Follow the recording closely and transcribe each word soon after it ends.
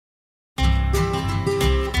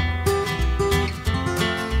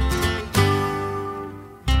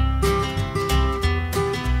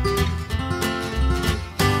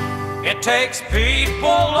takes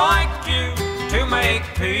people like you to make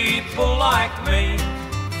people like me.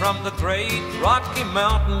 From the great Rocky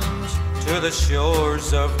Mountains to the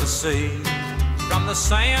shores of the sea, from the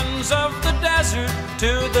sands of the desert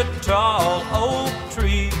to the tall oak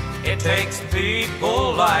tree. It takes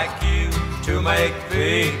people like you to make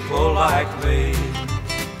people like me.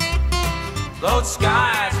 Those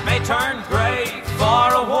skies may turn gray for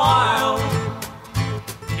a while,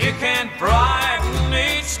 you can brighten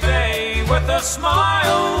each day with a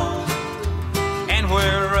smile. And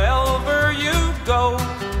wherever you go,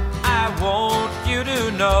 I want you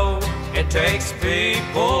to know it takes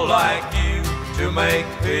people like you to make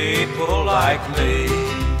people like me.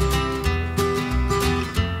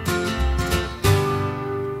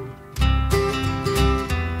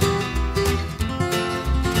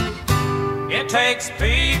 It takes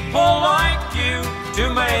people like you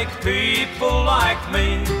to make people like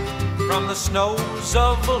me. From the snows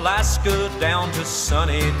of Alaska down to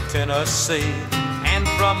sunny Tennessee, and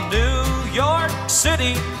from New York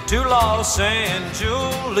City to Los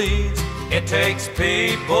Angeles. It takes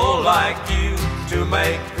people like you to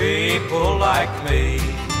make people like me.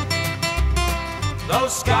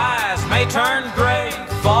 Those skies may turn gray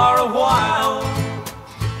for a while,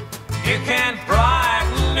 you can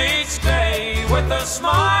brighten each day with a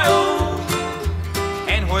smile.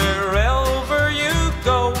 And wherever you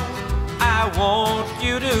go, I want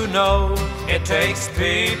you to know it takes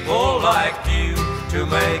people like you to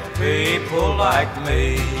make people like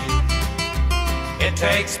me. It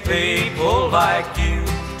takes people like you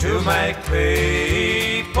to make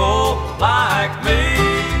people like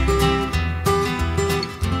me.